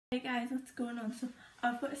Hey guys, what's going on? So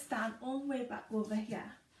I've got to stand all the way back over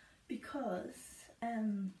here because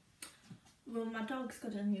well, my dog's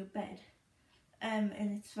got a new bed and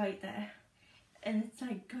it's right there, and it's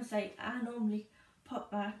like because I normally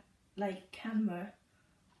put my camera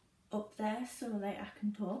up there so I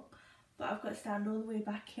can talk, but I've got to stand all the way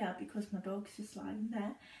back here because my dog's just lying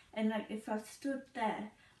there, and if I stood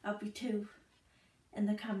there I'd be too in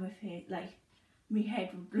the camera face, my head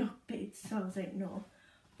would look big, so I was like no.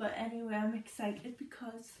 But anyway, I'm excited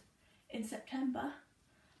because in September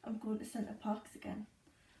I'm going to Centre Parks again.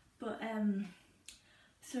 But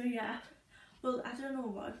so yeah, well, I don't know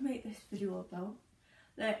what I'd make this video about.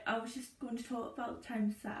 I was just going to talk about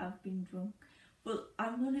times that I've been drunk. But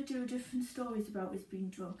I'm going to do different stories about us being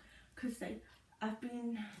drunk, because I've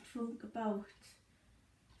been drunk about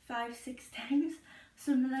 5-6 times,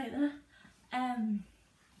 something like that. And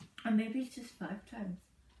maybe it's just 5 times.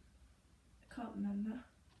 I can't remember.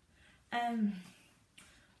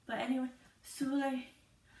 But anyway, so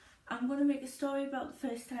I'm gonna make a story about the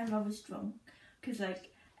first time I was drunk, because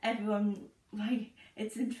everyone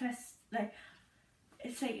it's interesting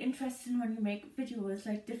when you make videos,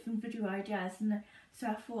 different video ideas, and so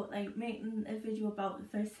I thought making a video about the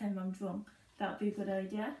first time I'm drunk, that would be a good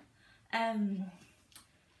idea. And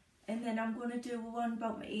then I'm gonna do one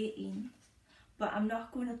about my 18th, but I'm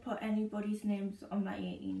not gonna put anybody's names on my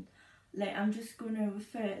 18th. I'm just going to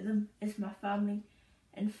refer to them as my family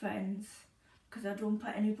and friends, because I don't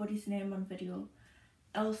put anybody's name on video.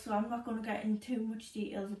 Also, I'm not going to get into too much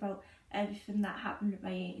details about everything that happened at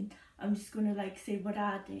my 18th. I'm just going to say what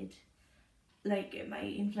I did at my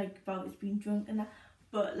 18th, about us being drunk and that.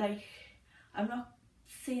 But I'm not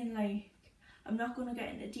saying I'm not going to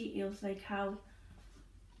get into details how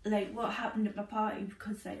what happened at my party,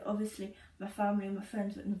 because obviously my family and my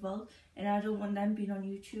friends were involved, and I don't want them being on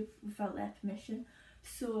YouTube without their permission.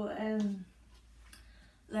 So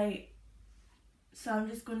so I'm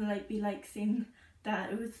just gonna be saying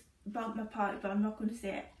that it was about my party, but I'm not gonna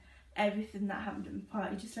say everything that happened at my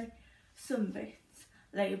party, just some bits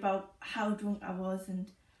about how drunk I was,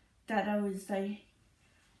 and that I was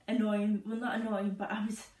annoying, well not annoying, but I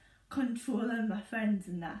was controlling my friends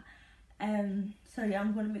and that. So yeah,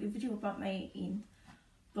 I'm going to make a video about my 18th,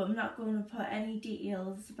 but I'm not going to put any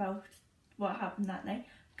details about what happened that night,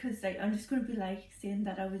 because I'm just going to be saying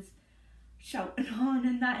that I was shouting on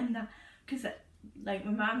and that, because my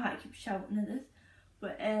mum had to keep shouting at us,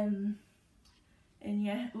 but and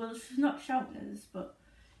yeah, well, she's not shouting at us, but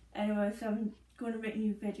anyway, so I'm going to make a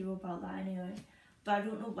new video about that anyway, but I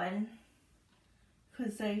don't know when,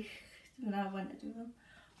 because when I went to do them.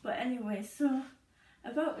 But anyway, so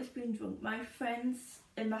about us being drunk, my friends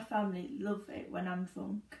and my family love it when I'm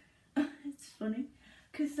drunk. It's funny,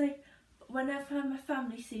 because whenever my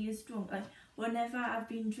family see us drunk, whenever I've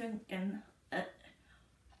been drinking,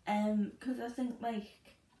 because I think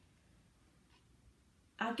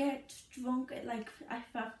I get drunk at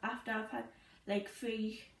after I've had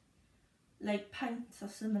 3 pints or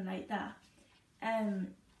something like that,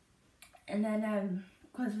 and then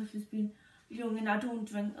because we've just been young and I don't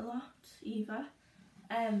drink a lot either.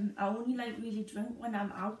 I only really drink when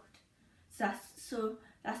I'm out, so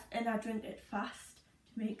that's and I drink it fast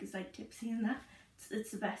to make us tipsy and that.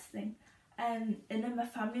 It's the best thing. And then my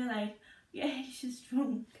family are yeah, she's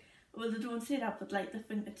drunk. Well, they don't say that, but they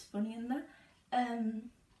think it's funny and that.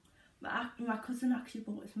 My cousin actually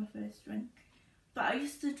bought us my first drink, but I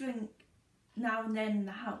used to drink now and then in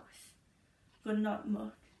the house, but not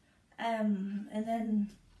much. And then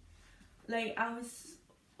I was,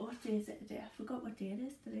 what day is it today? I forgot what day it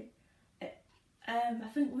is today. I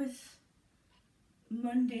think it was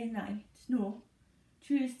Monday night. No,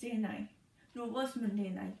 Tuesday night. No, it was Monday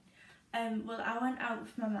night. Well, I went out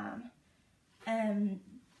with my mum and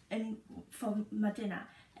for my dinner,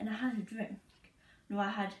 and I had a drink. No, I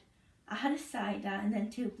had a cider and then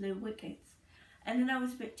 2 blue wickets, and then I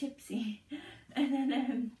was a bit tipsy, and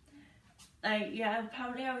then yeah,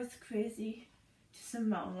 apparently I was crazy to some of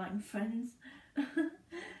my online friends.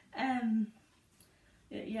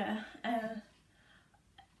 Yeah,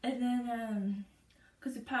 and then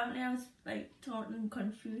because apparently I was totally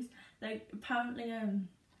confused. Apparently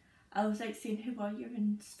I was saying who are you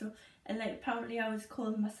and stuff, and apparently I was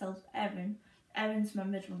calling myself Erin. Erin's my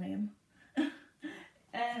middle name.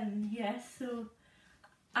 Yeah, so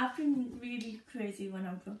I've been really crazy when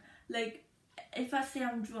I'm drunk. If I say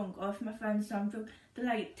I'm drunk, or if my friends say I'm drunk,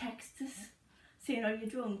 they text us saying, are you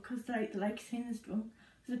drunk? Because they like saying us drunk,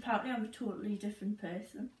 because apparently I'm a totally different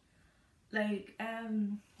person.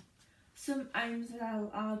 Sometimes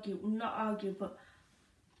I'll argue, well not argue, but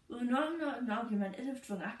well no, I'm not an argumentative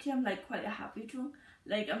drunk, actually I'm quite a happy drunk.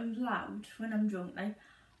 like I'm loud when I'm drunk. Like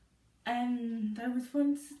there was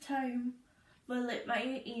once a time, well, like my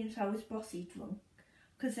 18th, I was bossy drunk,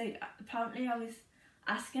 because like apparently I was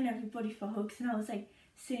asking everybody for hugs, and I was like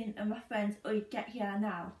saying to my friends, "Oh, get here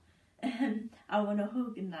now, I want a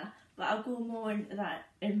hug," and that. But I'll go more into that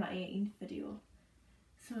in my 18th video.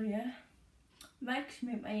 So yeah, I might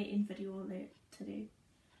actually make my 18th video later today,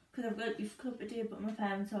 because I've got youth club today, but my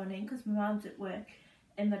parents aren't in because my mum's at work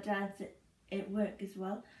and my dad's at work as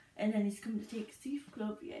well, and then he's come to take us to youth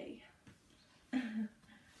club, yay.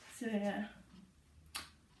 So yeah,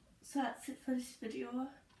 so that's it for this video.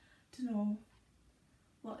 Don't know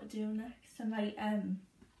what to do next. I might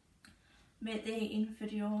make the 18th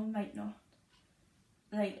video, I might not.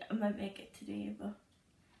 Like I might make it today, but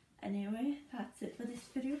anyway, that's it for this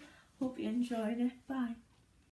video. Hope you enjoyed it. Bye.